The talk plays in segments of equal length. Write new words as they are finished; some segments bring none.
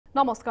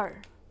নমস্কাৰ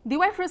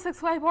DY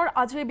 365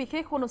 আজিৰ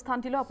বিশেষ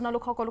অনুষ্ঠানটিলৈ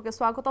আপোনালোক সকলোকে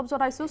স্বাগতম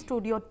জনাইছো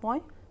ষ্টুডিঅত মই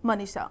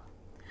মনীষা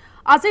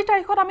আজিৰ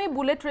তাৰিখত আমি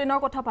বুলেট ট্ৰেইনৰ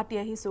কথা পাতি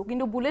আহিছো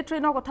কিন্তু বুলেট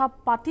ট্ৰেইনৰ কথা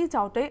পাতি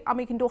যাওতে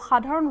আমি কিন্তু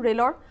সাধাৰণ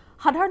ৰেলৰ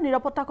সাধাৰণ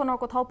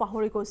নিৰাপত্তাকৰণৰ কথাও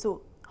পাহৰি গৈছো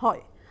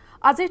হয়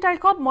আজিৰ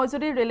তাৰিখত মই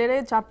যদি ৰেলেৰে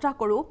যাত্ৰা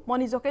কৰো মই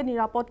নিজকে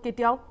নিৰাপদ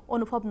কেতিয়াও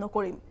অনুভৱ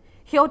নকৰিম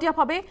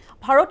হেউটিয়াভাৱে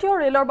ভাৰতীয়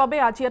ৰেলৰ বাবে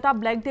আজি এটা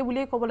ব্ল্যাক ডে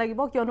বুলি ক'ব লাগিব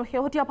কিয়নো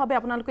হেউটিয়াভাৱে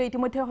আপোনালোকে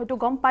ইতিমধ্যে হয়তো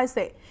গম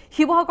পাইছে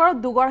শিৱসাগৰত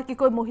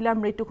দুগৰাকীকৈ মহিলাৰ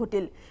মৃত্যু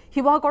ঘটিল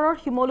শিৱসাগৰৰ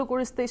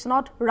শিমলুগুৰি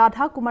ষ্টেচনত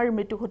ৰাধা কুমাৰীৰ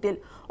মৃত্যু ঘটিল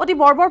অতি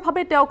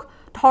বৰ্বৰভাৱে তেওঁক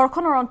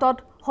ধৰ্ষণৰ অন্তত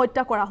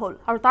হত্যা কৰা হ'ল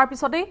আৰু তাৰ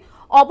পিছতে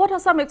অৱধ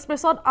আছাম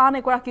এক্সপ্ৰেছত আন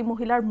এগৰাকী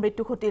মহিলাৰ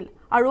মৃত্যু ঘটিল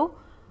আৰু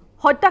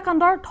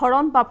হত্যাকাণ্ডৰ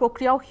ধৰণ বা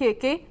প্ৰক্ৰিয়াও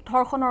হেকে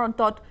ধৰ্ষণৰ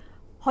অন্তত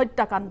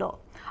হত্যাকাণ্ড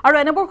আৰু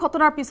এনেবোৰ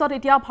ঘটনাৰ পিছত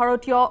এতিয়া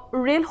ভাৰতীয়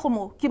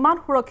ৰেলসমূহ কিমান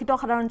সুৰক্ষিত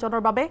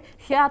সাধাৰণজনৰ বাবে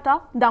হেয়া এটা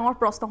ডাঙৰ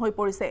প্ৰশ্ন হৈ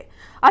পৰিছে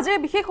আজিৰ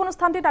বিশেষ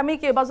অনুষ্ঠানটিত আমি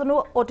কেইবাজনো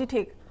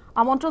অতিথিক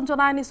আমন্ত্ৰণ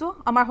জনাই আনিছো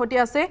আমাৰ হতে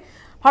আছে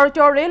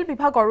ভাৰতীয় ৰেল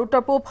বিভাগৰ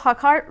উত্তৰ পূব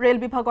শাখাৰ ৰেল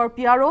বিভাগৰ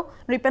পিআৰও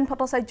ৰিপেন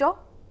ভট্টাচাৰ্য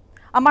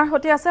আমাৰ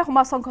হতে আছে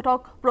সমাজ সংগঠক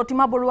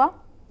প্ৰতিমা বৰুৱা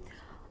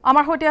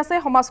আমাৰ হতে আছে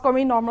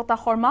সমাজকৰ্মী নৰ্মতা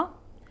শৰ্মা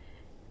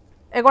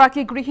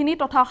এগৰাকী গৃহিণী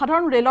তথা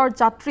সাধাৰণ ৰেলৰ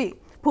যাত্ৰী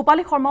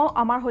ভূপালী শৰ্মাও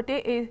আমাৰ হতে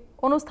এই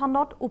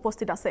অনুষ্ঠানত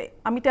উপস্থিত আছে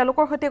আমি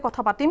তেওঁলোকৰ হতে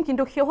কথা পাতিম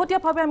কিন্তু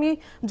হেহতিয়াভাৱে আমি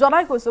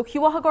জনাই কৈছো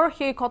শিৱসাগৰৰ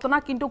সেই ঘটনা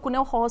কিন্তু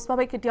কোনেও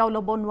সহজভাৱে কেতিয়াও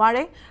লব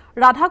নোৱাৰে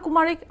ৰাধা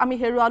কুমাৰীক আমি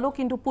হেৰুৱালো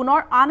কিন্তু পুনৰ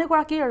আন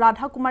এগৰাকী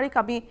ৰাধা কুমাৰীক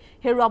আমি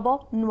হেৰুৱাব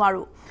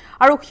নোৱাৰো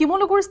আৰু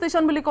শিমলুগুৰি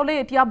ষ্টেচন বুলি ক'লে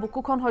এতিয়া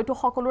বুকুখন হয়তো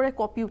সকলোৰে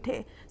কপি উঠে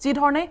যি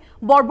ধৰণে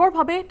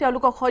বৰ্বৰভাৱে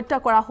তেওঁলোকক হত্যা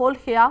কৰা হ'ল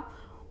হেয়া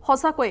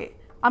সঁচাকৈ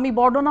আমি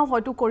বৰ্ণনাও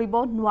হয়তো কৰিব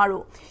নোৱাৰো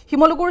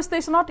শিমলুগুৰি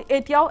ষ্টেচনত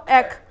এতিয়াও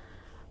এক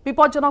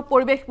বিপজ্জনক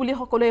পৰিবেশ বুলি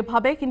সকলোৱে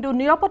ভাবে কিন্তু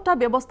নিৰাপত্তা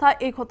ব্যৱস্থা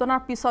এই ঘটনাৰ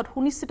পিছত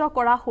সুনিশ্চিত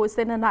কৰা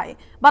হৈছে নে নাই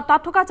বা তাত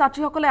থকা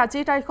যাত্ৰীসকলে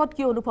আজিৰ তাৰিখত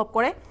কি অনুভৱ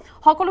কৰে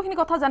সকলোখিনি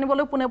কথা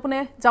জানিবলৈ পুনে পুনে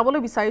যাবলৈ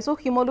বিচাৰিছো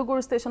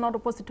শিমলুগুৰি ষ্টেচনত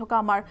উপস্থিত থকা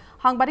আমাৰ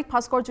সাংবাদিক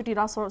ভাস্কৰ জ্যোতি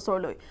দাসৰ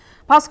ওচৰলৈ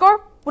ভাস্কৰ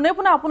পুনে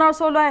পুনে আপোনাৰ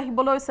ওচৰলৈ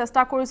আহিবলৈ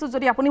চেষ্টা কৰিছো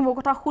যদি আপুনি মোৰ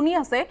কথা শুনি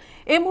আছে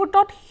এই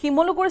মুহূৰ্তত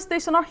শিমলুগুৰি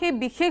ষ্টেচনৰ সেই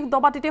বিশেষ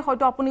দবাটিতে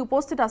হয়তো আপুনি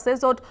উপস্থিত আছে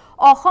য'ত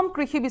অসম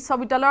কৃষি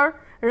বিশ্ববিদ্যালয়ৰ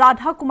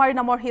ৰাধা কুমাৰী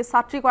নামৰ সেই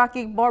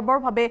ছাত্ৰীগৰাকীক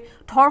বৰ্বৰভাৱে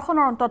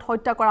ধৰ্ষণৰ অন্তত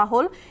হত্যা কৰা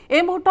হ'ল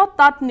এই মুহূৰ্তত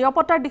তাত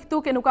নিৰাপত্তাৰ দিশটো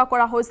কেনেকুৱা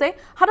কৰা হৈছে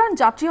সাধাৰণ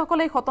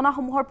যাত্ৰীসকলে এই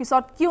ঘটনাসমূহৰ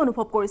পিছত কি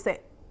অনুভৱ কৰিছে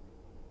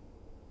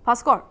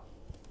ভাস্কৰ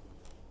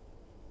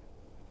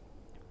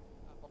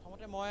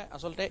মই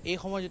আসলতে এই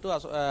সময় যেটো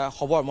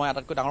খবৰ মই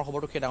আটাইতকৈ ডাঙৰ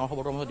খবৰটো সেই ডাঙৰ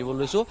খবৰটো মই দিব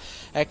লৈছো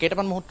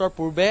কেইটামান মুহূৰ্তৰ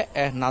পূৰ্বে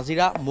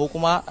নাজিৰা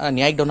মহকুমা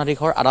ন্যায়িক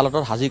দণ্ডাধীশৰ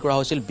আদালতত হাজিৰ কৰা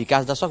হৈছিল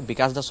বিকাশ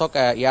দাসক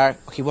ইয়াৰ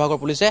শিৱসাগৰ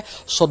পুলিচে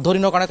 14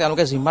 দিনৰ কাৰণে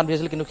তেওঁলোকে জিম্মাত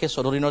দিছিল কিন্তু সেই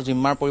 14 দিনৰ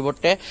জিম্মাৰ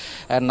পৰিৱৰ্তে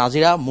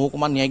নাজিৰা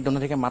মহকুমা ন্যায়িক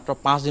দণ্ডাধীশে মাত্ৰ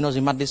 5 দিনৰ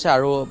জিম্মাত দিছে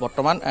আৰু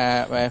বৰ্তমান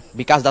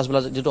বিকাশ দাস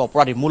বোলা যেটো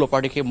অপৰাধী মূল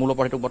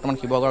অপৰাধীটোক বৰ্তমান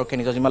শিৱসাগৰকে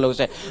নিজৰ জিম্মা লৈ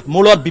গৈছে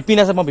মোৰ লগত বিপিন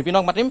আছে মই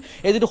বিপিনক মাতিম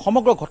এই যেটো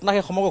সমগ্ৰ ঘটনা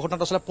সেই সমগ্ৰ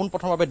ঘটনাটো আসলে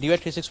পোনপ্ৰথমভাৱে DY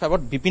 365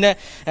 ত বিপিনে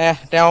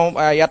তেওঁ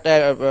ইয়াত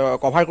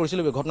কভাৰ কৰিছিল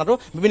ঘটনাটো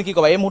বিপিন কি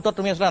কবা এই মুহূৰ্তত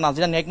তুমি আসলে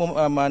নাজিৰা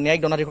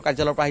ন্যায়িক দণ্ডাধীশৰ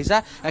কাৰ্যালয়ৰ পৰা আহিছা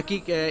কি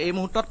এই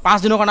মুহূৰ্তত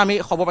 5 দিনৰ কাৰণে আমি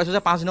খবৰ পাইছো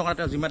যে 5 দিনৰ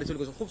কাৰণে জিম্মা দিছিল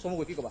কৈছো খুব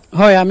চমুকৈ কি কবা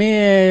হয় আমি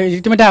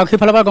ইতিমধ্যে আৰক্ষী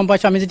ফালৰ পৰা গম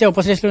পাইছো আমি যেতিয়া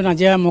উপস্থিত আছিলো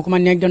নাজিৰা মহকুমা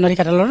ন্যায়িক দণ্ডাধীশ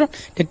আদালতত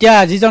তেতিয়া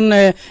যিজন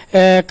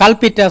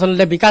কালপিত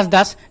আসলে বিকাশ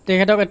দাস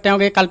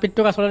তেওঁক এই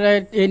কালপিতটোক আসলে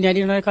এই ন্যায়িক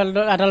দণ্ডাধীশ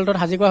আদালতত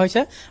হাজিৰ কৰা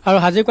হৈছে আৰু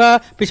হাজিৰ কৰাৰ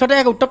পিছতে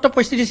এক উত্তপ্ত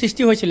পৰিস্থিতিৰ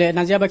সৃষ্টি হৈছিলে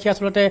নাজিৰাবাসী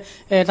আসলে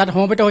তাত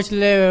সমবেত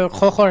হৈছিলে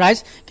শ ৰাইজ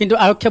কিন্তু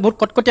আৰক্ষীয়ে বহুত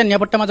কটকটীয়া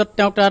নিৰাপত্তাৰ মাজত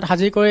তেওঁক তাত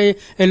হাজিৰ কৰি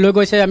লৈ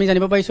গৈছে আমি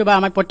জানিব পাৰিছো বা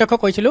আমাৰ প্ৰত্যক্ষ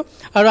কৰিছিলো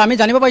আৰু আমি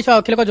জানিব পাৰিছো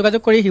আৰক্ষীৰ লগত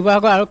যোগাযোগ কৰি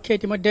শিৱসাগৰ আৰক্ষীয়ে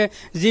ইতিমধ্যে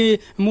যি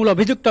মূল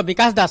অভিযুক্ত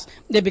বিকাশ দাস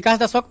এই বিকাশ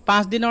দাসক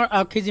 5 দিনৰ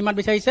আৰক্ষী জিম্মাত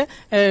বিচাৰিছে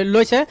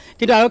লৈছে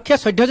কিন্তু আৰক্ষীয়ে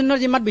 14 দিনৰ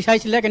জিম্মাত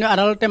বিচাৰিছিলে কিন্তু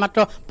আদালতে মাত্ৰ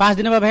 5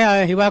 দিনৰ বাবে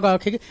শিৱসাগৰ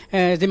আৰক্ষীক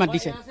জিম্মাত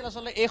দিছে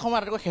আসলে এই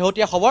সময়ত এটা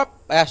শেহতীয়া খবৰ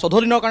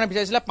 14 দিনৰ কাৰণে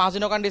বিচাৰিছিলে 5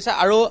 দিনৰ কাৰণে দিছে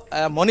আৰু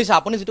মনীষা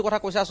আপুনি যেটো কথা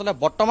কৈছে আসলে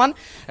বৰ্তমান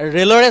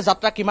ৰেলৰে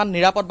যাত্ৰা কিমান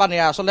নিৰাপদ বা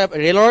আসলে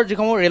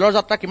ৰেলৰ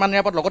যাত্ৰা কিমান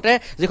নিৰাপদ লগতে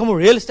যিসমূহ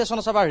ৰেল ষ্টেচন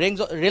আছে বা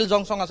ৰেল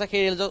জংচন আছে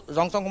সেই ৰেল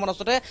জংচনসমূহত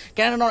আসলে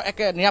কেনেধৰণৰ এক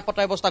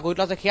নিৰাপত্তা ব্যৱস্থা গঢ়ি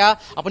তোলা আছে সেয়া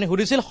আপুনি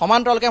সুধিছিল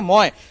সমান্তৰালকে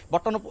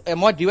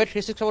মই DY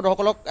 365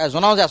 দৰ্শকক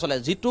জনাও যে আসলে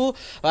যিটো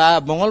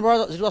মঙ্গলবাৰ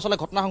যিটো আসলে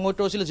ঘটনা সংঘটিত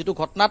হৈছিল যিটো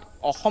ঘটনাত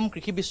অসম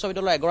কৃষি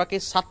বিশ্ববিদ্যালয়ৰ এগৰাকী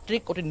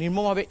ছাত্ৰীক অতি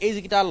নিৰ্মমভাৱে এই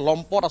যিকেইটা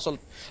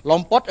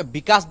লম্পট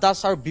বিকাশ দাস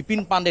আৰু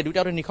বিপিন পাণ্ডে দুটা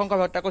অতি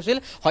নৃশংসভাৱে হত্যা কৰিছিল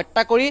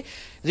হত্যা কৰি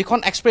যিখন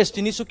এক্সপ্ৰেছ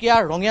তিনিচুকীয়া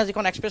ৰঙিয়া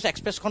যিখন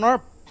এক্সপ্ৰেছখনৰ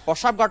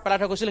প্ৰসাব গাৰ্ড পেলাই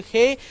থৈ গৈছিল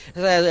সেই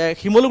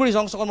শিমলুগুৰি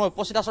জংচনত মই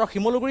উপস্থিত আছো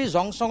শিমলুগুৰি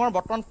জংচনৰ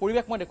বৰ্তমান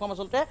পৰিৱেশ মই দেখুৱাম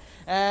আচলতে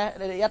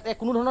ইয়াত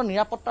কোনো ধৰণৰ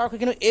নিৰাপত্তাৰ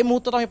কিন্তু এই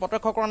মুহূৰ্তত আমি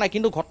প্ৰত্যক্ষ কৰা নাই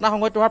কিন্তু ঘটনা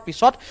সংঘটিত হোৱাৰ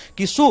পিছত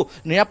কিছু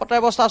নিৰাপত্তা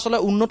ব্যৱস্থা আসলে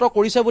উন্নত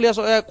কৰিছে বুলি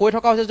কৈ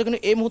থকা হৈছে কিন্তু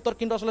এই মুহূৰ্তত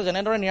কিন্তু আসলে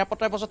যেনেদৰে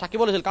নিৰাপত্তা ব্যৱস্থা থাকিব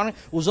লাগিছিল কাৰণ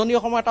উজনি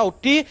অসমৰ এটা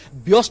অতি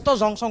ব্যস্ত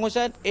জংচন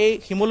হৈছে এই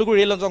শিমলুগুৰি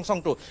ৰেল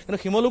জংচনটো কিন্তু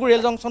শিমলুগুৰি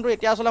ৰেল জংচনটো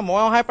এতিয়া আসলে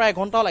মই অহাই প্ৰায়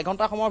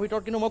এঘণ্টা সময়ৰ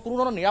ভিতৰত কিন্তু মই কোনো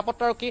ধৰণৰ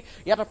নিৰাপত্তাৰক্ষী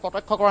ইয়াত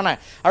প্ৰত্যক্ষ কৰা নাই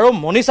আৰু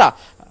মনীষা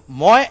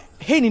মই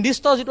সেই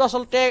নিৰ্দিষ্ট যেটো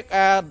আসলতে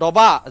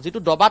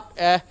দবাত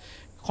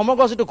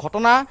সমগ্ৰ যিটো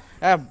ঘটনা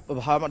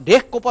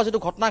দেশ কঁপোৱা যিটো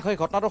ঘটনা সেই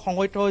ঘটনাটো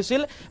সংঘটিত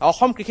হৈছিল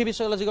অসম কৃষি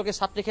বিশ্ববিদ্যালয়ৰ যিগৰাকী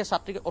ছাত্ৰী সেই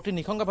ছাত্ৰীক অতি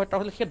নিঃসংগভাৱে হত্যা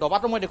হৈছিল সেই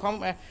দবাটো মই দেখুৱাম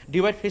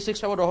DY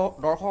 365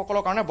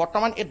 দৰ্শকসকলৰ কাৰণে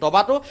বৰ্তমান এই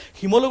দবাটো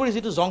শিমলুগুৰি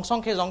যিটো জংচং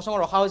সেই জংচঙত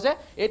ৰখা হৈছে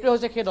এইটোৱে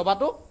হৈছে সেই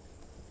দবাটো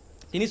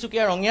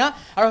তিনিচুকীয়া ৰঙিয়া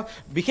আৰু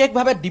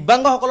বিশেষভাৱে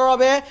দিব্যাংগসকলৰ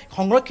বাবে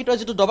সংৰক্ষিত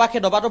যিটো দবা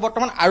সেই দবাটো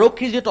বৰ্তমান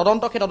আৰক্ষীৰ যি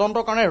তদন্ত সেই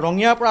তদন্তৰ কাৰণে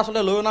ৰঙিয়াৰ পৰা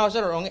আচলতে লৈ অনা হৈছে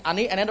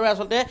আনি এনেদৰে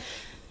আচলতে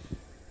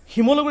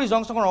শিমলুগুৰি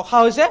জংচঙত ৰখা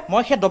হৈছে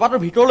মই সেই দবাটোৰ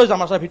ভিতৰলৈ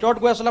যাম আচলতে ভিতৰত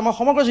গৈ আচলতে মই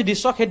সমগ্ৰ যি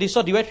দৃশ্য সেই দৃশ্য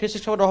DY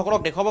 365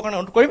 দৰ্শকসকলক দেখুৱাবৰ কাৰণে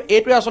অনুৰোধ কৰিম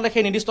এইটোৱে আচলতে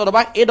সেই নিৰ্দিষ্ট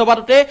দবা এই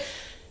দবাটোতে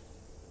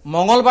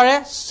মঙলবাৰে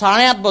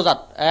 8:30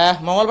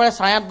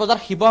 বজাত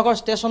শিৱসাগৰ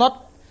ষ্টেচনত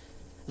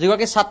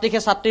যিগৰাকী ছাত্ৰী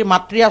সেই ছাত্ৰীৰ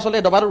মাতৃয়ে আচলতে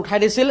দবাটো উঠাই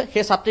দিছিল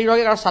সেই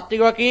ছাত্ৰীগৰাকীক আৰু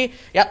ছাত্ৰীগৰাকী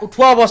ইয়াত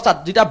উঠোৱা অৱস্থাত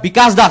যেতিয়া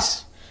বিকাশ দাস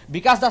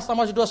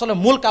নামৰ যিটো আচলতে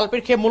মূল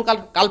কালপিত সেই মূল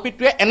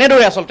কালপিতটোৱে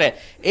এনেদৰে আচলতে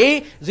এই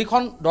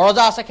যিখন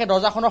দৰজা আছে সেই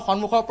দৰজাখনৰ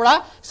সন্মুখৰ পৰা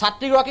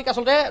ছাত্ৰীগৰাকীক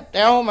আচলতে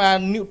তেওঁ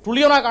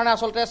তুলি অনাৰ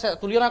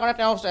কাৰণে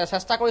তেওঁ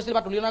চেষ্টা কৰিছিল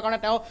বা তুলি অনাৰ কাৰণে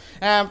তেওঁ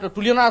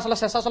তুলি অনাৰ আচলতে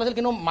চেষ্টা চলাইছিল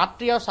কিন্তু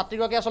মাতৃ আৰু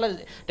ছাত্ৰীগৰাকী আচলতে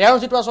তেওঁৰ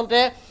যিটো আচলতে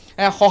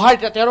সহায়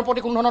তেওঁৰ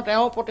প্ৰতি কোনো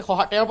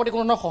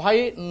ধৰণৰ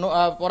সহায়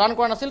প্ৰদান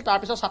কৰা নাছিল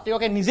তাৰপিছত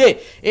ছাত্ৰীগৰাকীয়ে নিজে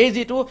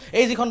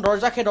এই যিখন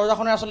দৰজা সেই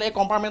দৰজাখনে আচলতে এই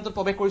কম্পাৰ্টমেণ্টত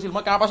প্ৰৱেশ কৰিছিল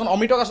মই তাৰ পাছত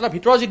অমৃতক আচলতে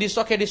ভিতৰৰ যি দৃশ্য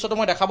সেই দৃশ্যটো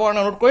মই দেখাবৰ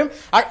কাৰণে অনুৰোধ কৰিম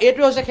আৰু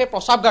এইটোৱে হৈছে সেই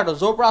প্ৰস্ৰাৱগাৰটো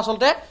য'ৰ পৰা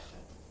আচলতে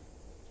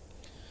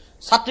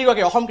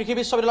ছাত্ৰীগৰাকী অসম কৃষি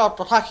বিশ্ববিদ্যালয়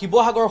তথা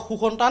শিৱসাগৰৰ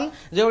সুসন্তান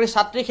যিগৰাকী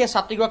ছাত্ৰী সেই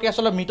ছাত্ৰীগৰাকী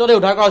আচলতে মৃতদেহ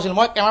উদ্ধাৰ কৰা হৈছিল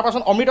মই কেমেৰা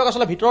পাৰ্চন অমৃতক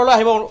আচলতে ভিতৰলৈ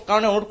আহিবৰ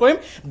কাৰণে অনুৰোধ কৰিম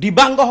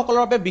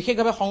দিব্যাংগসকলৰ বাবে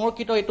বিশেষভাৱে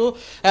সংৰক্ষিত এইটো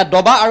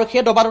দবা আৰু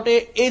সেই দবাটোতে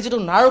এই যিটো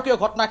নাৰকীয়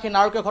ঘটনা সেই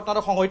নাৰকীয়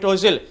ঘটনাটো সংঘটিত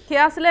হৈছিল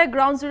সেয়া আছিলে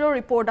গ্ৰাউণ্ড জিৰ'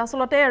 ৰিপৰ্ট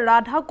আচলতে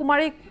ৰাধা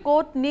কুমাৰীক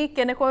ক'ত নি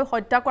কেনেকৈ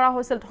হত্যা কৰা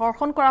হৈছিল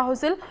ধৰ্ষণ কৰা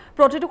হৈছিল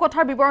প্ৰতিটো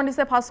কথাৰ বিৱৰণ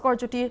দিছে ভাস্কৰ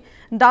জ্যোতি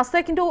দাসে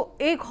কিন্তু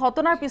এই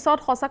ঘটনাৰ পিছত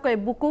সঁচাকৈ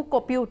বুকু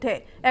কঁপি উঠে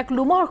এক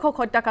লোমহৰ্ষক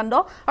হত্যাকাণ্ড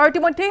আৰু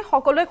ইতিমধ্যে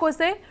সকলোৱে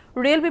কৈছে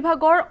ৰেল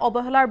বিভাগৰ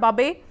অৱহেলাৰ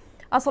বাবে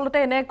আচলতে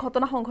এনে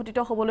ঘটনা সংঘটিত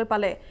হ'বলৈ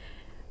পালে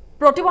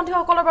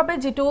প্ৰতিবন্ধীসকলৰ বাবে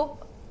যিটো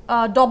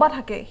দবা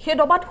থাকে সেই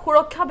দবাত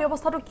সুৰক্ষা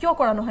ব্যৱস্থাটো কিয়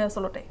কৰা নহয়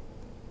আচলতে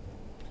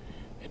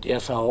এতিয়া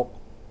চাওক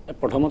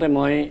প্ৰথমতে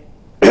মই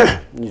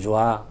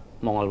যোৱা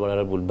মঙলবাৰ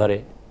আৰু বুধবাৰে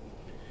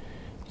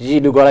যি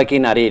দুগৰাকী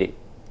নাৰীৰ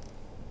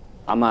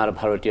আমাৰ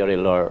ভাৰতীয়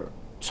ৰেলৰ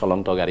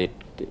চলন্ত গাড়ীত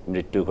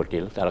মৃত্যু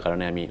ঘটিল তাৰ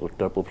কাৰণে আমি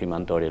উত্তৰ পূব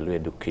সীমান্ত ৰেলৱে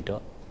দুঃখিত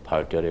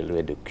ভাৰতীয়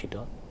ৰেলৱে দুঃখিত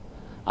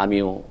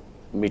আমিও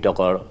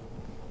মৃতকৰ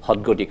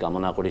সদ্গতি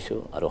কামনা কৰিছোঁ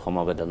আৰু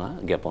সমবেদনা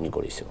জ্ঞাপন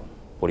কৰিছোঁ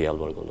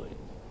পৰিয়ালবৰ্গলৈ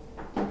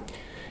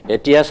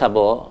এতিয়া চাব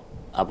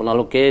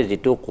আপোনালোকে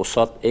যিটো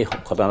কোচত এই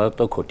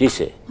ঘটনাটো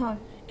ঘটিছে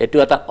এইটো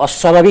এটা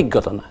অস্বাভাৱিক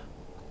ঘটনা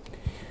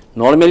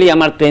নৰ্মেলি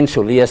আমাৰ ট্ৰেইন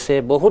চলি আছে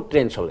বহুত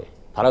ট্ৰেইন চলে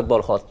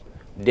ভাৰতবৰ্ষত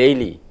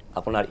ডেইলি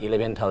আপোনাৰ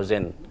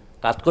 11,000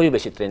 তাতকৈ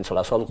বেছি ট্ৰেইন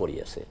চলাচল কৰি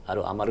আছে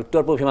আৰু আমাৰ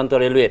উত্তৰ পূব সীমান্ত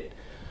ৰেলৱেত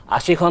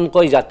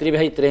 80খনকৈ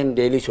যাত্ৰীবাহী ট্ৰেইন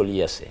ডেইলি চলি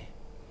আছে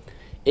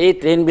এই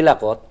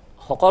ট্ৰেইনবিলাকত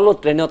সকলো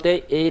ট্ৰেইনতে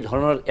এই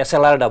ধৰণৰ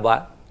SLR ডাবা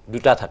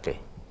দুটা থাকে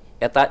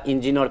এটা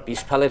ইঞ্জিনৰ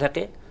পিছফালে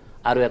থাকে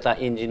আৰু এটা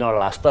ইঞ্জিনৰ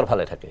লাষ্টৰ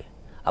ফালে থাকে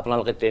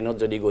আপোনালোকে ট্ৰেইনত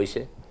যদি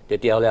গৈছে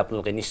তেতিয়াহ'লে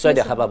আপোনালোকে নিশ্চয়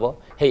দেখা পাব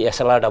সেই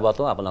SLR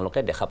ডাবাটো আপোনালোকে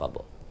দেখা পাব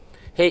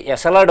সেই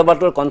SLR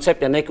ডাবাটোৰ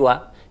কনচেপ্ট এনেকুৱা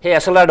সেই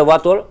SLR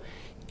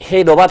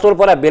ডাবাটোৰ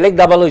পৰা বেলেগ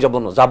ডাবালৈ যাব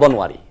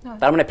নোৱাৰি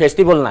তাৰমানে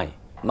ফেষ্টিভেল নাই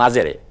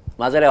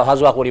মাজেৰে অহা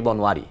যোৱা কৰিব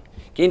নোৱাৰি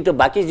কিন্তু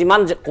বাকি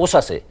যিমান কোচ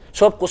আছে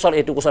সব কোচৰ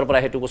এইটো কোচৰ পৰা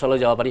সেইটো কোচলৈ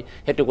যাব পাৰি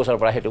সেইটো কোচৰ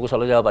পৰা সেইটো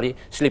কোচলৈ যাব পাৰি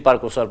স্লিপাৰ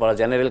কোচৰ পৰা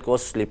জেনেৰেল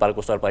কোচ স্লিপাৰ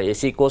কোচৰ পৰা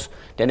AC কোচ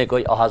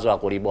তেনেকৈ অহা যোৱা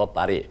কৰিব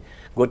পাৰে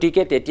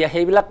গতিকে তেতিয়া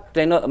সেইবিলাক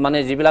ট্ৰেইন মানে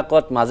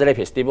যিবিলাকত মাজেৰে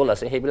ফেষ্টিভেল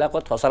আছে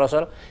সেইবিলাকত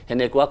সচৰাচৰ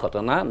হেনেকুৱা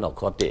ঘটনা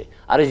নঘটে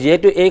আৰু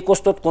যেহেতু এই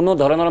কোচটোত কোনো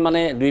ধৰণৰ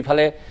মানে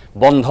দুইফালে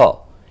বন্ধ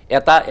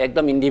এটা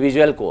একদম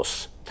ইণ্ডিভিজুৱেল কোচ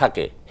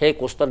থাকে সেই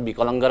কোচটোত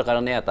বিকলাংগৰ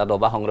কাৰণে এটা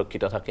দবা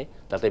সংৰক্ষিত থাকে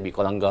তাতে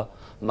বিকলাংগ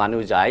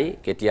মানুহ যায়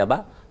কেতিয়াবা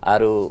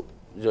আৰু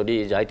যদি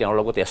যায় তেওঁৰ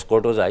লগত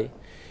এস্কৰ্টো যায়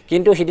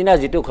কিন্তু সিদিনা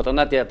যিটো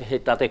ঘটনা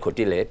তাতে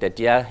ঘটিলে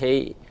তেতিয়া সেই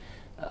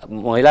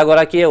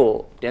মহিলাগৰাকীয়েও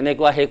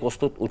তেনেকুৱা সেই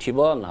কোচটোত উঠিব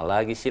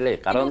নালাগিছিলে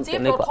কাৰণ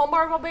তেনেকুৱা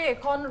প্ৰথমবাৰৰ বাবে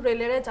এখন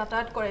ৰেলেৰে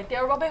যাতায়াত কৰে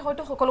তেওঁৰ বাবে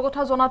হয়তো সকলো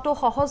কথা জনাটো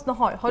সহজ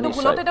নহয় হয়তো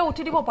ভুলতে তেওঁ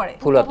উঠি দিব পাৰে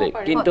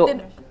কিন্তু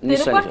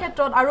তেনেকুৱা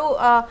ক্ষেত্ৰত আৰু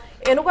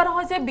এনেকুৱা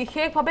নহয় যে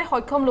বিশেষভাৱে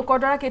সক্ষম লোকৰ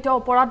দ্বাৰা কেতিয়াও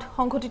অপৰাধ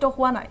সংঘটিত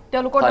হোৱা নাই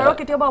তেওঁলোকৰ দ্বাৰা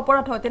কেতিয়াবা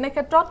অপৰাধ হয় তেনে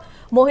ক্ষেত্ৰত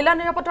মহিলা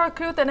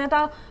নিৰাপত্তাৰক্ষীও তেনে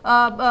এটা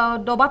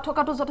দবাত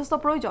থকাটো যথেষ্ট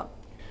প্ৰয়োজন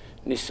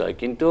নিশ্চয়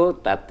কিন্তু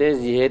তাতে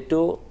যেহেতু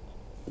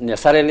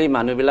নেচাৰেলি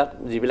মানুহবিলাক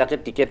যিবিলাকে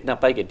টিকেট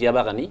নাপায়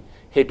কেতিয়াবা কানি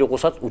সেইটো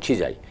কোচত উঠি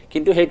যায়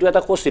কিন্তু সেইটো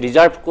এটা কোচ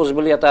ৰিজাৰ্ভ কোচ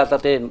বুলি এটা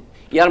তাতে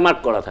ইয়াৰ মাৰ্ক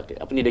কৰা থাকে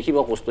আপুনি দেখিব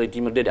কোচটো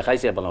ইতিমধ্যে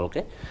দেখাইছে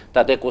আপোনালোকে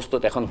তাতে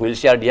কোচটোত এখন হুইল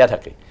চেয়াৰ দিয়া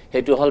থাকে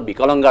সেইটো হ'ল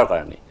বিকলাংগৰ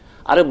কাৰণে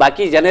আৰু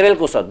বাকি জেনেৰেল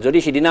কোচত যদি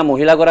সিদিনা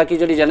মহিলাগৰাকী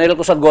যদি জেনেৰেল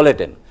কোচত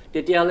গ'লহেঁতেন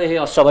তেতিয়াহ'লে সেই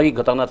অস্বাভাৱিক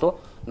ঘটনাটো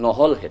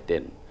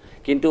নহ'লহেঁতেন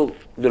কিন্তু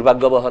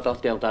দুৰ্ভাগ্যবশতঃ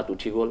তেওঁ তাত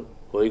উঠি গ'ল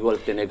হৈ গ'ল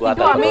তেনেকুৱা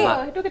এটা ঘটনা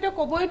সেইটো কেতিয়া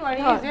ক'বই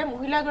নোৱাৰি যে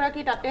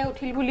মহিলাগৰাকী তাতে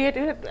উঠিল বুলি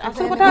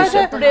আচল কথা হৈছে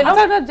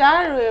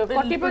যাৰ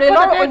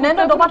কৰ্তৃপক্ষৰ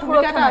অন্যান্য দবাত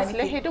সুৰক্ষা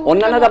আছিলে সেইটো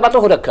অন্যান্য দবাতো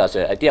সুৰক্ষা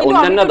আছে এতিয়া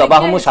অন্যান্য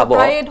দবাসমূহ চাব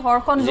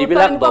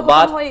যিবিলাক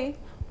দবাত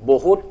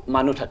বহুত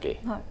মানুহ থাকে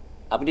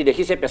আপুনি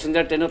দেখিছে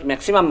পেছেঞ্জাৰ ট্ৰেইনত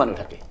মেক্সিমাম মানুহ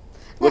থাকে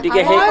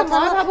গতিকে সেই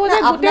মই ভাবো যে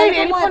গোটেই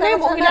ৰেলখনে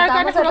মহিলাৰ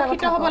কাৰণে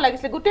সুৰক্ষিত হ'ব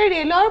লাগিছিল গোটেই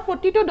ৰেলৰ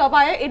প্ৰতিটো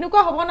দবাই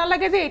এনেকুৱা হ'ব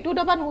নালাগে যে এইটো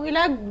দবাত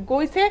মহিলা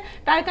গৈছে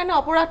তাৰ কাৰণে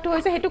অপৰাধটো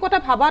হৈছে সেইটো কথা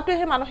ভাবাটোৱে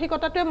সেই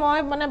মানসিকতাটোৱে মই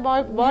মানে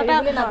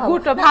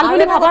ভাল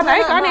বুলি ভাবা নাই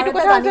কাৰণ এইটো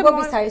কথা জানিব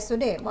বিচাৰিছো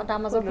দেই মই তাৰ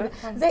মাজত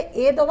যে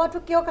এই দবাটো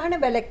কিয় কাৰণে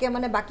বেলেগকে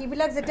মানে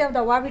বাকীবিলাক যেতিয়া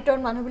দবাৰ ভিতৰত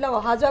মানুহবিলাক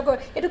অহা যোৱা কৰে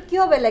এইটো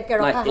কিয় বেলেগকে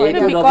ৰখা হয়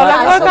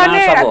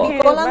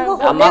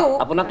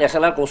আপোনাক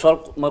এছএলআৰ কোচৰ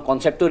মই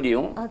কনচেপ্টটো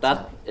দিওঁ তাত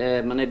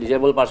মানে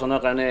ডিজেবল পাৰ্চনৰ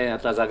কাৰণে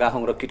এটা জাগা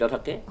সংৰক্ষিত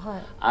থাকে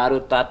আৰু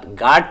তাত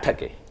গাৰ্ড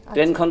থাকে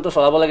ট্ৰেইনখনটো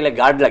চলাব লাগিলে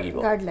গাৰ্ড লাগিব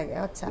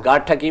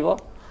গাৰ্ড থাকিব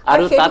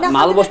আৰু তাত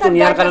মাল বস্তু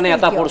নিয়াৰ কাৰণে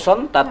এটা পৰ্চন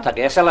তাত থাকে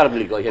এছএলআৰ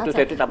বুলি কয় সেইটো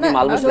আপুনি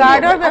মাল বস্তু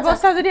গাৰ্ডৰ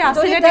ব্যৱস্থা যদি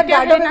আছিল তেতিয়া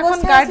সেইদিনাখন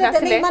গাৰ্ড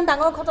নাছিলে ইমান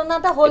ডাঙৰ ঘটনা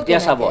এটা হ'ল এতিয়া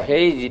চাব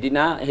সেই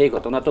যিদিনা সেই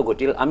ঘটনাটো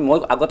ঘটিল মই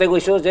আগতে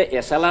কৈছো যে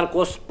এছএলআৰ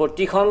কোচ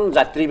প্ৰতিখন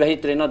যাত্ৰীবাহী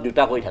ট্ৰেইনত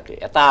দুটাকৈ থাকে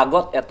এটা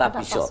আগত এটা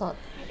পিছত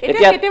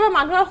এতিয়া কেতিয়াবা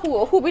মানুহৰ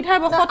সুবিধাৰ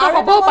বশত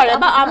হ'ব পাৰে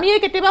বা আমি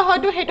কেতিয়াবা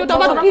হয়তো হেতু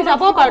দবাত উঠি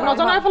যাব পাৰো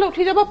নজনাৰ ফলত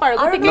উঠি যাব পাৰো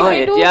গতিকে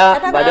এতিয়া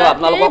বাইদেউ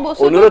আপোনালোকক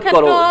অনুৰোধ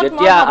কৰো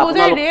যেতিয়া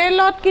আপোনালোক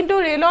ৰেলত কিন্তু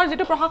ৰেলৰ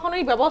যেটো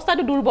প্ৰশাসনিক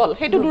ব্যৱস্থাটো দুৰ্বল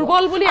হেতু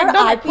দুৰ্বল বুলি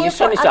একদম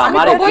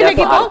আমাৰ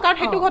লাগিব কাৰণ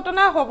হেতু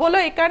ঘটনা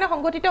হ'বলৈ এই কাৰণে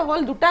সংঘটিত হ'ল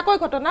দুটাকৈ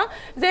ঘটনা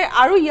যে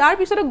আৰু ইয়াৰ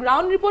পিছত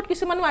গ্ৰাউণ্ড ৰিপৰ্ট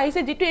কিছুমানো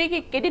আহিছে যেটো এই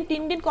কেদিন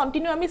 3 দিন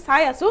কন্টিনিউ আমি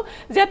চাই আছো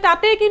যে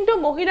তাতে কিন্তু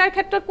মহিলাৰ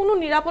ক্ষেত্ৰত কোনো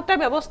নিৰাপত্তাৰ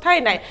ব্যৱস্থাই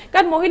নাই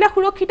কাৰণ মহিলা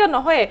সুৰক্ষিত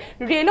নহয়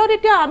ৰেলত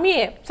এতিয়া আমি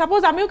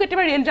সাপোজ আমিও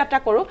কেতিয়াবা ৰেল যাত্ৰা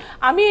কৰো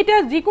আমি এটা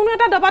যিকোনো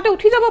এটা দবাতে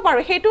উঠি যাব পাৰো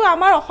হেতু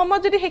আমাৰ অসমত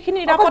যদি হেখিনি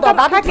নিৰাপত্তা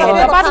নাথাকে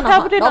দবাত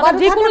উঠাবতে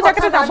যিকোনো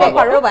জায়গাতে যাব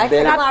পাৰো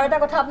আৰু এটা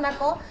কথা আপোনাক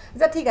কওঁ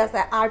যে ঠিক আছে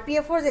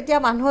আৰপিএফৰ যেতিয়া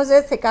মানুহ যে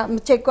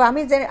চেক কৰে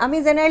আমি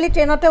জেনেৰেলি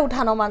ট্ৰেইনতে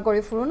উঠা নমা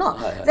কৰি ফুৰো ন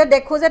যে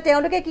দেখো যে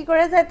তেওঁলোকে কি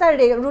কৰে যে এটা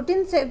ৰুটিন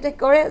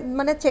কৰে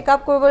মানে চেকআপ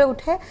কৰিবলৈ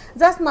উঠে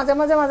জাস্ট মাজে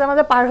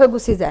মাজে পাৰ হৈ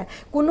গুচি যায়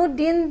কোনো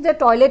দিন যে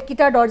টয়লেট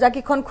কিটাৰ দৰ্জা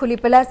কিখন খুলি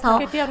পেলাই চাওঁ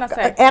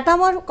এটা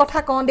মই কথা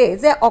কওঁ দেই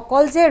যে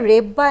অকল যে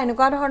ৰেপ বা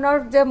এনেকুৱা ধৰণৰ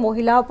যে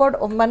মহিলাৰ ওপৰত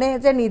মানে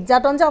যে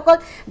নিৰ্যাতন যে অকল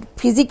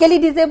ফিজিক্যালি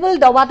ডিজেবল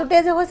দবাটোতে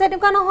যে হৈছে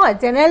এনেকুৱা নহয়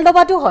জেনেৰেল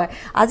দবাটো হয়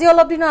আজি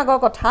অলপ দিনৰ আগৰ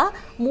কথা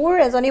মোৰ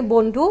এজনী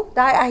বন্ধু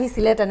তাই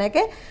আহিছিলে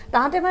তেনেকে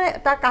তাহাতে মানে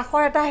তাৰ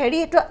কাখৰ এটা হেৰি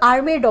এটো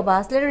আৰ্মিৰ দবা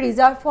আছিল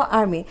ৰিজাৰ্ভ ফৰ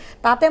আৰ্মি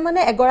তাতে মানে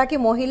এগৰাকী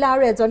মহিলা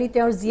আৰু এজনী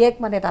তেওঁৰ জিয়েক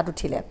মানে তাত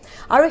উঠিলে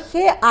আৰু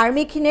সেই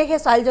আৰ্মিখিনে সেই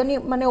ছোৱালীজনী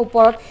মানে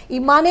ওপৰত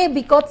ইমানে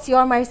বিকট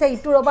চিঞৰ মাৰিছে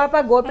ইটো ৰবাৰ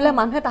পৰা গৈ পেলাই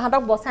মানুহে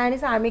তাহাঁতক বচাই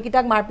আনিছে আৰ্মি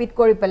কিটাক মাৰপিট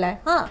কৰি পেলাই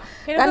হা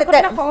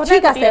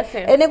ঠিক আছে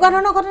এনেকুৱা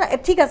ধৰণৰ ঘটনা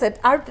ঠিক আছে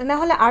আৰু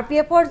তেনেহলে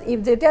আৰপিএফৰ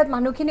যেতিয়া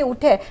মানুহখিনি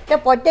উঠে তে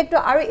প্ৰত্যেকটো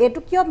আৰু এটো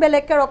কিয়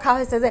বেলেগকে ৰখা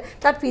হৈছে যে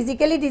তাত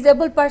ফিজিক্যালি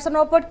ডিজেবল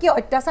পাৰ্সনৰ ওপৰত কি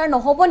অত্যাচাৰ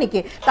নহব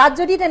নেকি তাত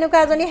যদি তেনেকুৱা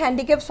এজনী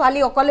হ্যান্ডিক্যাপ ছোৱালী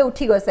অকলে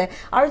উঠি গৈছে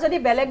আৰু যদি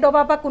বেলেগ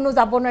দবাৰ পৰা কোনো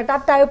যাব নোৱাৰে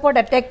তাত তাইৰ ওপৰত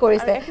এটেক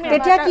কৰিছে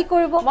তেতিয়া কি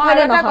কৰিব মই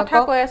এটা কথা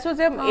কৈ আছো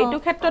যে এইটো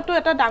ক্ষেত্ৰটো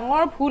এটা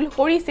ডাঙৰ ভুল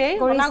কৰিছে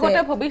অনাগত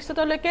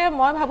ভৱিষ্যতলৈকে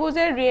মই ভাবো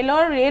যে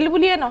ৰেল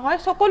বুলিয়ে নহয়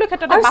সকলো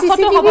ক্ষেত্ৰতে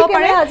বাসতো হ'ব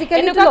পাৰে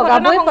এনেকুৱা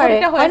লগাবই পাৰে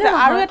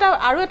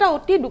আৰু এটা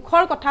অতি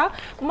দুখৰ কথা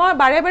মই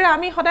বাৰে বাৰে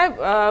আমি সদায়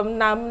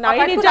নাৰী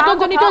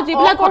নিৰ্যাতনজনিত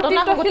যিবিলাক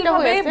ঘটনা ঘটিত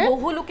হৈ আছে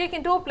বহু লোকে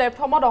কিন্তু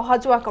প্লেটফৰ্মত অহা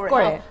যোৱা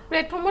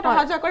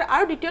কৰে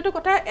আৰু দ্বিতীয়টো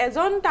কথা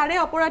এজন তাৰে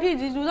অপৰাধী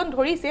যিজন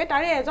ধৰিছে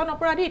তাৰে এজন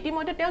অপৰাধী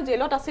ইতিমধ্যে তেওঁ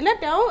জেলত আছিলে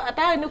তেওঁ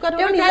এটা এনেকুৱা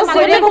ধৰণৰ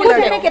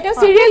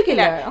সিৰিয়েল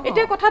কিলাৰ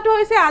এতিয়া কথাটো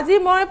হৈছে আজি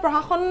মই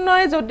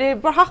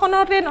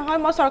প্ৰশাসনতে নহয়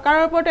মই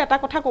চৰকাৰৰ ওপৰত এটা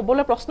কথা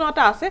ক'বলৈ প্ৰশ্ন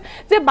এটা আছে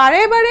যে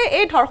বাৰে বাৰে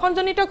এই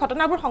ধৰ্ষণজনিত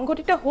ঘটনাবোৰ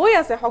সংঘটিত হৈ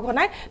আছে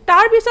সঘনাই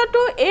তাৰ পিছতো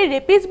এই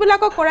ৰেপিষ্ট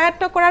বিলাকক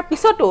কৰায়ত্ব কৰাৰ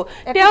পিছতো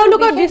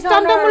তেওঁলোকৰ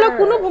দৃষ্টান্তমূলক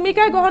কোনো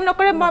ভূমিকা গ্ৰহণ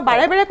নকৰে মই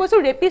বাৰে বাৰে কৈছো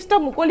ৰেপিষ্ট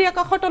মুকলি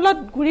আকাশৰ তলত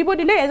ঘূৰিব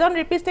দিলে এজন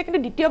ৰেপিষ্টে কিন্তু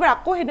দ্বিতীয়বাৰ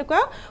আকৌ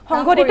হেনেকুৱা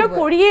সংঘটিত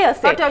কৰিয়ে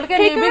আছে তেওঁলোকে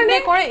নিৰ্বিঘ্নে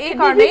কৰে এই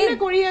কাৰণে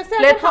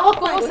প্লেটফৰ্মত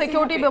কোনো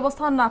সিকিউৰিটি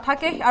ব্যৱস্থা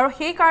নাথাকে আৰু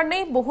সেই কাৰণে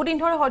বহু দিন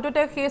ধৰি হয়তো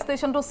তেওঁ সেই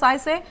ষ্টেচনটো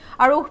চাইছে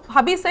আৰু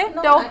ভাবিছে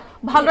তেওঁ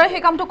ভালদৰে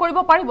সেই কামটো কৰিব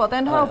পাৰিব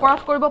তেনেধৰণৰ অপৰাধ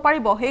কৰিব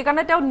পাৰিব সেই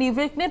কাৰণে তেওঁ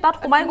নিৰ্বিঘ্নে তাত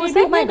সোমাই গৈছে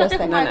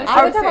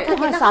আৰু এটা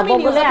কথা চাব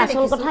গ'লে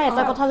আচল কথা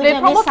এটা কথা যদি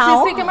আমি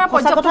চাওঁ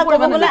সঁচা কথা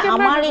ক'ব গ'লে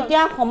আমাৰ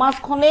এতিয়া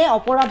সমাজখনে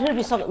অপৰাধীৰ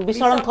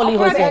বিচৰণথলী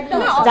হৈছে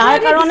যাৰ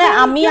কাৰণে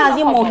আমি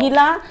আজি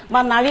মহিলা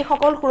বা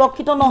নাৰীসকল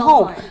সুৰক্ষিত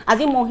নহওঁ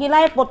আজি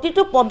মহিলাই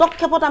প্ৰতিটো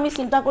পদক্ষেপত আমি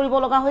চিন্তা কৰিব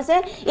লগা হৈছে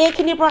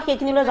এইখিনিৰ পৰা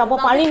সেইখিনিলৈ যাব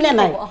পাৰিম নে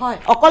নাই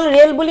অকল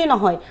ৰেল বুলি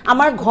নহয়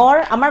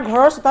আমাৰ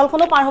ঘৰৰ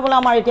চোতালখনো পাৰ হ'বলৈ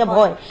আমাৰ এতিয়া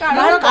ভয়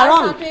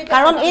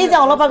কাৰণ এই যে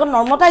অলপ আগত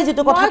নৰ্মতাই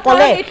যিটো কথা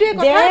ক'লে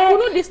যে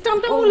কোনো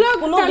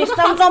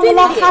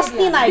দৃষ্টান্তমূলক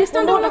শাস্তি নাই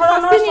কোনো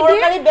ধৰণৰ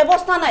চৰকাৰী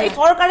ব্যৱস্থা নাই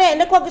চৰকাৰে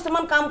এনেকুৱা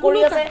কিছুমান কাম কৰি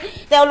আছে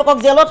তেওঁলোকক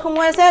জেলত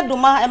সোমোৱাইছে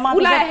দুমাহ এমাহ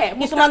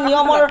কিছুমান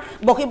নিয়মৰ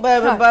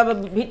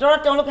ভিতৰত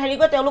তেওঁলোক হেৰি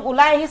কৰি তেওঁলোক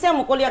ওলাই আহিছে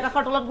মুকলি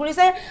আকাশৰ তলত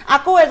ঘূৰিছে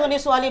আকৌ এজনী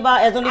ছোৱালী বা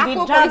এজনী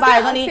বৃদ্ধা বা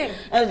এজনী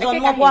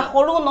জন্ম হোৱা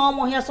সৰু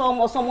 9মহীয়া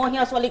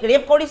 6মহীয়া ছোৱালীক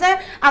ৰেপ কৰিছে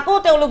আকৌ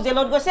তেওঁলোক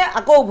জেলত গৈছে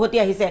আকৌ উভতি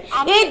আহিছে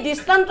এই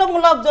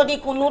দৃষ্টান্তমূলক যদি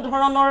কোনো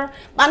ধৰণৰ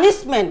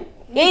পানিশমেন্ট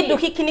এই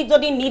দোষীখিনিক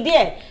যদি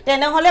নিদিয়ে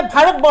তেনেহলে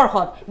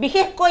ভাৰতবৰ্ষত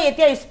বিশেষকৈ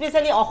এতিয়া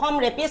স্পেশালি অসম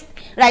ৰেপিষ্ট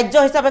ৰাজ্য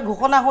হিচাপে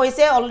ঘোষণা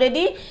হৈছে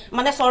অলৰেডি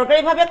মানে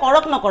চৰকাৰীভাৱে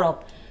কৰক নকৰক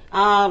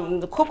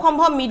খুব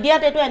সম্ভৱ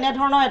মিডিয়াত এইটো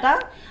এনেধৰণৰ এটা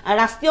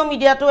ৰাষ্ট্ৰীয়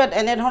মিডিয়াটো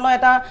এনেধৰণৰ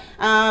এটা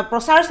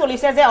প্ৰচাৰ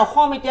চলিছে যে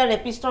অসম এতিয়া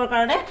ৰেপিষ্টৰ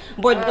কাৰণে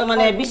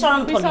মানে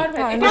বিচৰণথলী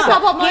এতিয়া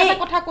চাব মই এটা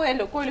কথা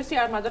কৈছো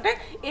ইয়াৰ মাজতে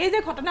এই যে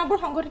ঘটনাবোৰ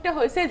সংঘটিত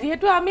হৈছে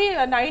যিহেতু আমি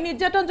নাৰী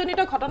নিৰ্যাতনজনিত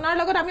ঘটনাৰ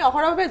লগত আমি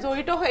অহৰভাৱে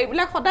জড়িত হৈ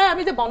এইবিলাক সদায়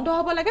আমি যে বন্ধ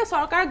হ'ব লাগে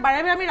চৰকাৰক বাৰে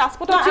বাৰে আমি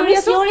ৰাজপথত চিঞৰি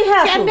আছো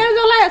কেণ্ডেল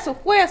জ্বলাই আছো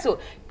কৈ আছো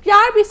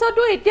ইয়াৰ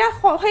পিছতো এতিয়া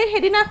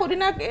সেইদিনা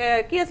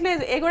কি আছিলে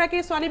এগৰাকী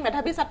ছোৱালী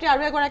মেধাৱী ছাত্ৰী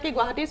আৰু এগৰাকী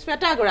গুৱাহাটীৰ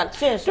শ্বেতা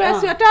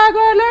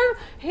আগৰৱালৰ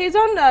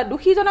সেইজন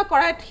দোষীজনক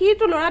কৰায়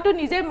সিটো ল'ৰাটো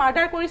নিজে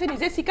মাৰ্ডাৰ কৰিছে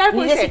নিজে স্বীকাৰ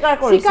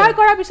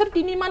কৰাৰ পিছত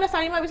 3 মাহ নে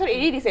 4 মাহ পিছত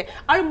এৰি দিছে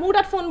আৰু মোৰ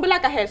তাত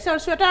ফোনবিলাক আহে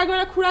শ্বেতা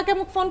আগৰৱালৰ খুৰাকে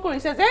মোক ফোন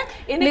কৰিছে যে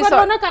এনেকুৱা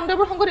ধৰণৰ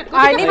কাণ্ডবোৰ সংঘটিত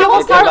আইনী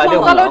ব্যৱস্থাৰ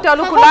সংঘালৈ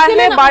তেওঁলোক ওলাই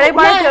আহে বাৰে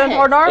বাৰে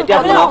ধৰণৰ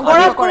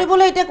অপৰাধ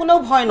কৰিবলৈ এতিয়া কোনো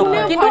ভয় নকৰে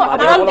কিন্তু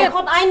আপোনালোকে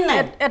আইন নাই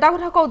এটা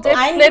কথা কওঁ যে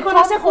প্লেটফৰ্ম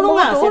আছে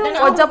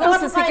পৰ্যাপ্ত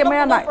চিচি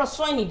কেমেৰা নাই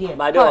প্ৰশ্ৰয় নিদিয়ে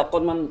বাইদেউ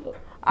অকণমান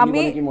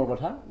আমি কি মোৰ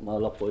কথা মই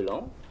অলপ কৈ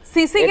লওঁ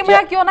চিচি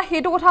কেমেৰা কিয় না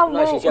সেইটো কথা মোৰ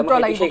উত্তৰ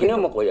লাগিব সেইখিনিও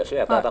মই কৈ আছো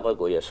এটা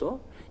কৈ আছো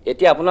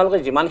এতিয়া আপোনালোকে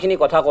যিমানখিনি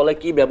কথা ক'লে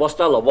কি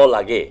ব্যৱস্থা ল'ব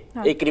লাগে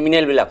এই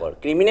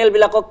ক্ৰিমিনেল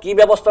বিলাকক কি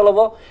ব্যৱস্থা ল'ব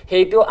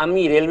সেইটো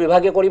আমি ৰেল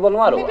বিভাগে কৰিব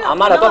নোৱাৰো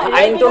আমাৰ হাতত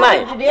আইনটো নাই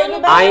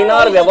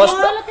আইনৰ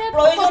ব্যৱস্থা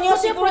প্ৰয়োজনীয়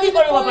সিকিউৰিটি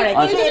কৰিব পাৰে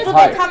কিন্তু এইটো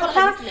দেখা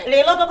কথা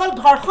ৰেলত অকল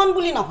ধৰ্ষণ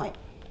বুলি নহয়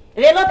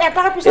ৰেলত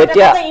এটাৰ পিছত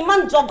এটা ইমান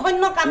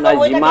জঘন্য কাণ্ড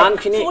হৈ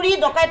থাকে চুৰি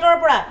ডকাইতৰ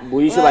পৰা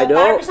বুজিছো বাইদেউ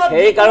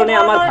সেই কাৰণে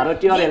আমাৰ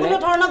ভাৰতীয় ৰেলে কোনো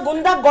ধৰণৰ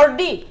গুণ্ডা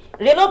গৰ্দি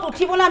ৰেলত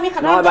উঠিবলৈ আমি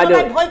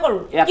সাধাৰণতে ভয় কৰো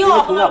কিয়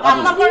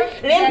আপোনালোকৰ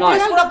ৰেল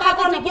সুৰক্ষা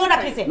কৰ্মী কিয়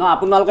ৰাখিছে ন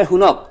আপোনালোকে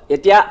শুনক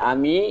এতিয়া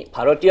আমি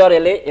ভাৰতীয়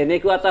ৰেলে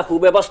এনেকুৱা এটা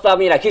সুব্যৱস্থা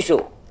আমি ৰাখিছো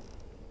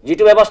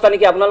যিটো ব্যৱস্থা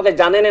নেকি আপোনালোকে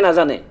জানে নে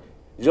নাজানে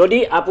যদি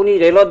আপুনি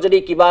ৰেলত যদি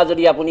কিবা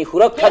যদি আপুনি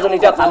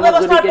সুৰক্ষাজনিত কামত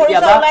যদি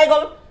কেতিয়াবা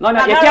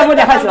নহয় এতিয়া মই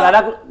দেখাইছো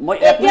মই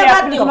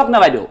আপুনি শুনক না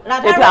বাইদেউ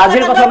এইটো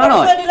আজিৰ ঘটনা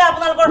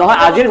নহয়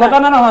আজিৰ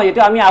ঘটনা নহয়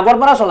এইটো আমি আগৰ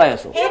পৰা চলাই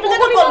আছো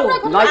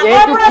নহয়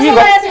এইটো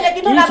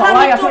কি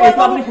চলাই আছো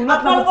এইটো আপুনি শুনক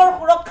না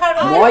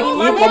মই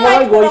কি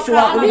ক'বলৈ গৈছো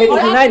আপুনি সেইটো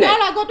শুনাই নাই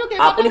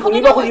আপুনি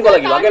শুনিব খুজিব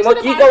লাগিব আগে মই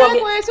কি কওঁ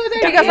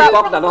ঠিক আছে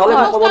নহ'লে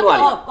মই ক'ব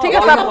নোৱাৰিম ঠিক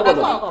আছে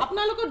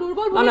আপোনালোকৰ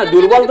দুৰ্বল না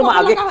দুৰ্বল তোমাৰ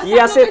আগে কি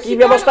আছে কি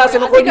ব্যৱস্থা আছে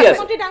মই কৈ দি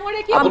আছো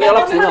আপুনি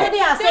অলপ শুনক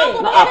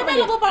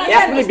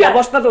আপুনি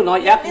ব্যৱস্থাটো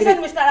নহয়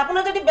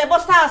আপোনাৰ যদি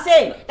ব্যৱস্থা আছে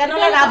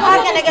তেনেহলে ৰাধা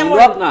কেনেকে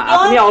মৰক না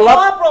আপুনি অলপ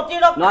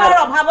প্ৰতিৰক্ষাৰ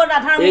অভাৱত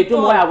ৰাধাৰ এইটো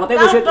মই আগতে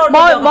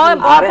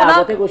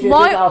কৈছো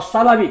মই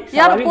অস্বাভাৱিক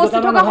ইয়াৰ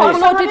উপস্থিত থকা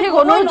সকলো অতিথিক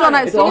অনুৰোধ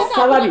জনাইছো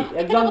অস্বাভাৱিক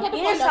একদম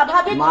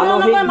স্বাভাৱিক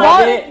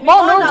মই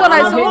অনুৰোধ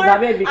জনাইছো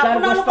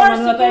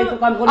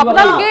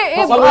আপোনালোকে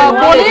এই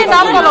বলিৰ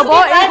নাম নল'ব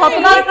এই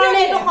ঘটনাৰ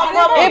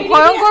এই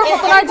ভয়ংকৰ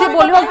ঘটনাৰ যি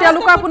বলি হ'ল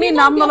তেওঁলোকৰ আপুনি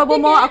নাম নল'ব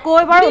মই আকৌ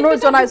এবাৰ অনুৰোধ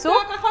জনাইছো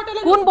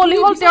কোন বলি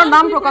হ'ল তেওঁৰ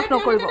নাম প্ৰকাশ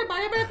নকৰিব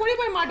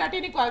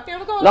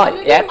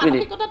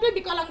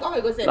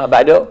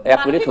বাইদেউ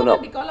 1 মিনিট শুনক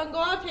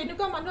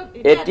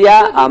এতিয়া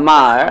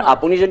আমাৰ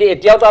আপুনি যদি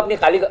এতিয়াওতো আপুনি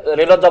কালি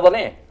ৰেলত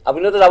যাবনে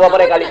আপুনিতো যাব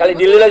পাৰে কালি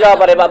দিল্লীলৈ যাব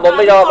পাৰে বা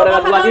বম্বে যাব পাৰে বা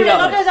গুৱাহাটী যাব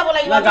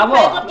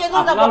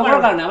আপোনালোকৰ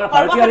কাৰণে আমাৰ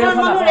ভাৰতীয়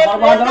ৰেলখন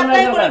সৰ্বসাধাৰণ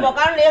ৰেলৰ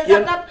কাৰণ ৰেল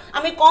যাত্ৰাত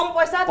আমি কম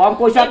পইচাত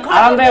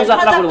আৰামদায়ক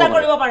যাত্ৰা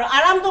কৰিব পাৰো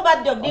আৰামটো বাদ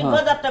দিয়ক দীৰ্ঘ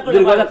যাত্ৰা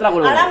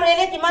কৰিব আৰাম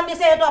ৰেলে কিমান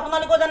দিছে সেইটো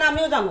আপোনালোকে জানে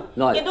আমিও জানো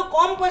কিন্তু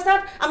কম পইচাত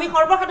আমি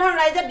সৰ্বসাধাৰণ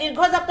ৰাইজে দীৰ্ঘ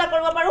যাত্ৰা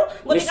কৰিব পাৰো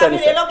গতিকে আমি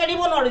ৰেলক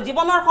এৰিব নোৱাৰো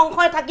জীৱনৰ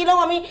সংশয় থাকিলেও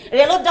আমি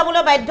ৰেলত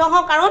যাবলৈ বাধ্য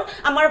হওঁ কাৰণ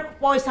আমাৰ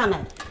পইচা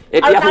নাই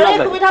আৰু তাৰে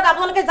সুবিধাত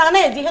আপোনালোকে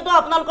জানে যিহেতু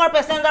আপোনালোকৰ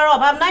পেছেঞ্জাৰৰ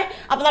অভাৱ নাই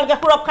আপোনালোকে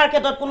সুৰক্ষাৰ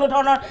ক্ষেত্ৰত কোনো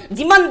ধৰণৰ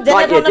যিমান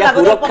যেনে ধৰণৰ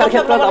সুৰক্ষাৰ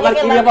ক্ষেত্ৰত আমাৰ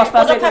কি ব্যৱস্থা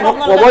আছে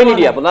ক'বই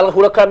নিদিয়ে আপোনালোকৰ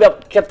সুৰক্ষাৰ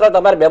ক্ষেত্ৰত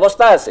আমাৰ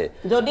ব্যৱস্থা আছে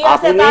যদি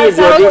আছে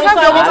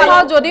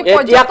যদি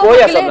পৰ্যাপ্ত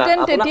থাকিলেহেঁতেন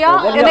তেতিয়া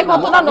এনে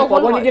ঘটনা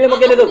নহ'ল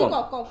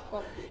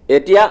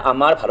এতিয়া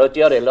আমাৰ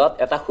ভাৰতীয় ৰেলত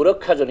এটা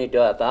সুৰক্ষাজনিত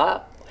এটা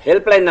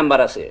হেল্পলাইন নাম্বাৰ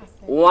আছে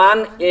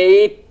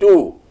 182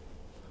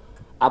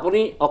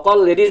 আপুনি অকল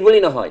লেডিজ বুলি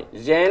নহয়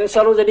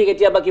জেন্টছৰো যদি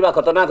কেতিয়াবা কিবা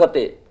ঘটনা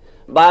ঘটে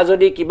বা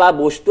যদি কিবা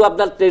বস্তু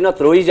আপোনাৰ ট্ৰেইনত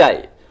ৰৈ যায়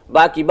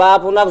বা কিবা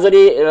আপোনাক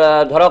যদি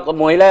ধৰক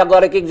মহিলা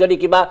এগৰাকীক যদি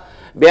কিবা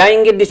বেয়া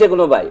ইংগিত দিছে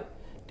কোনোবাই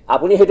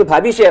আপুনি সেইটো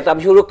ভাবিছে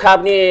আপুনি সুৰক্ষা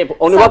আপুনি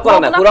অনুভৱ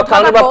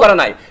কৰা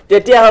নাই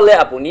তেতিয়াহ'লে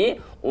আপুনি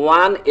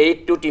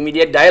 182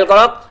 ইমিডিয়েট ডায়াল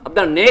কৰক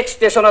আপোনাৰ নেক্সট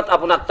ষ্টেচনত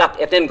আপোনাক তাক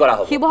এটেন্ড কৰা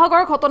হ'ব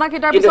শিৱসাগৰৰ ঘটনা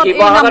কেইটাৰ পিছত এই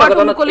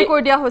নাম্বাৰটো মুকলি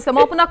কৰি দিয়া হৈছে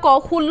মই আপোনাক কওঁ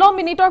 16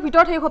 মিনিটৰ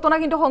ভিতৰত এই ঘটনা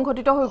কিন্তু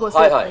সংঘটিত হৈ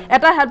গৈছে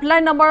এটা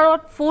হেল্পলাইন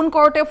নাম্বাৰত ফোন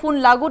কৰোতে ফোন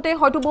লাগোতে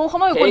হয়তো বহু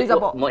সময় উকলি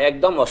যাব মই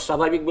একদম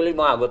অস্বাভাৱিক বুলি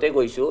মই আগতে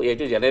কৈছো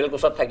এইটো জেনেৰেল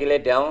কোচত থাকিলে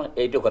তেওঁ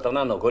এইটো ঘটনা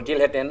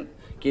নঘটিলহেঁতেন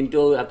কিন্তু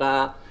এটা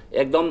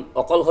একদম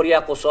অকলশৰীয়া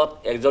কোচত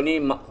একজনী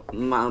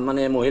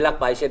মানে মহিলাক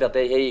পাইছে তাতে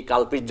এই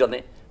কালপিতজনে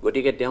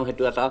গতিকে তেওঁ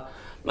সেইটো এটা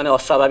মানে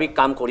অস্বাভাৱিক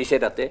কাম কৰিছে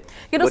তাতে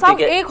কিন্তু চাওক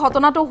এই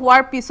ঘটনাটো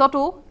হোৱাৰ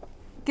পিছতো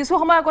কিছু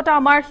সময় আগতে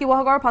আমাৰ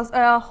শিৱসাগৰৰ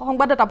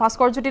সংবাদদাতা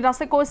ভাস্কৰ জ্যোতি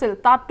দাসে কৈছিল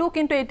তাতো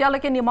কিন্তু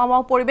এতিয়ালৈকে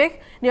নিমামাও পৰিৱেশ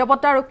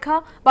নিৰাপত্তা ৰক্ষা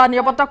বা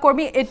নিৰাপত্তা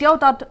কৰ্মী এতিয়াও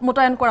তাত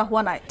মোতায়েন কৰা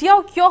হোৱা নাই এতিয়াও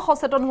কিয়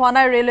সচেতন হোৱা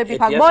নাই ৰেলৱে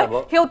বিভাগ মই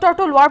সেই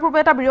উত্তৰটো লোৱাৰ পূৰ্বে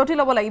এটা বিৰতি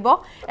ল'ব লাগিব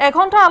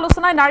এঘণ্টা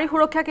আলোচনাই নাৰী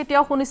সুৰক্ষা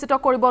কেতিয়াও সুনিশ্চিত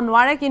কৰিব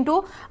নোৱাৰে কিন্তু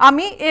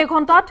আমি এই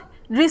ঘণ্টাত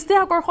দৃষ্টি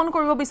আকৰ্ষণ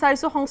কৰিব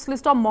বিচাৰিছো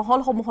সংশ্লিষ্ট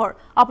মহলসমূহৰ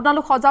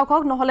আপোনালোক সজাগ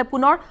হওক নহলে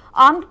পুনৰ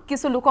আন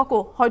কিছু লোককো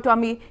হয়তো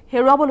আমি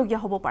হেৰুৱাবলগীয়া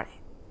হ'ব পাৰে